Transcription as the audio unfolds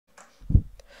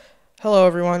Hello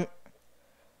everyone,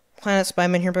 Planet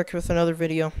SpyMan here back with another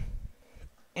video,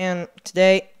 and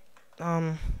today,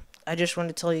 I just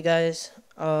wanted to tell you guys,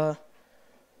 I'm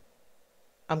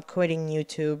quitting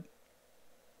YouTube.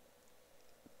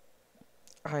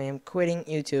 I am quitting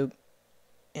YouTube,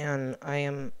 and I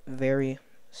am very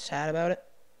sad about it.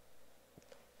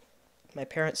 My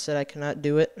parents said I could not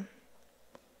do it.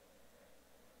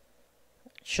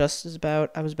 I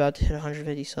was about to hit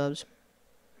 150 subs.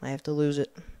 I have to lose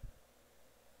it.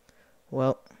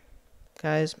 Well,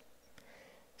 guys,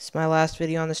 it's my last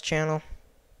video on this channel.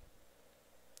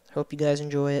 Hope you guys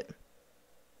enjoy it.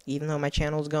 Even though my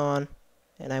channel's gone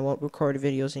and I won't record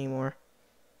videos anymore.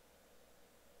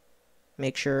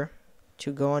 Make sure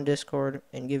to go on Discord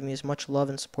and give me as much love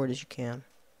and support as you can.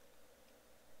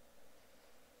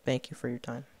 Thank you for your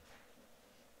time.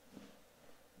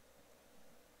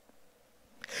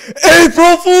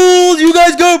 April Fools! You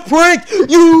guys got pranked!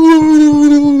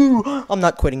 I'm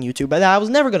not quitting YouTube. I was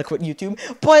never gonna quit YouTube,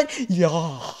 but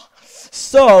yeah.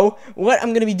 So, what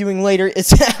I'm gonna be doing later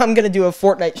is I'm gonna do a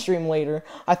Fortnite stream later.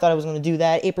 I thought I was gonna do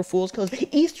that, April Fools, because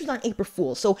Easter's on April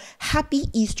Fools. So, happy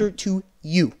Easter to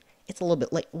you. It's a little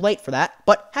bit late for that,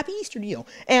 but happy Easter to you.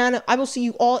 And I will see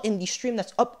you all in the stream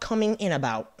that's upcoming in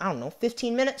about, I don't know,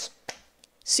 15 minutes.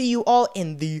 See you all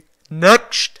in the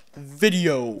next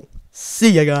video. See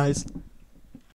ya, guys.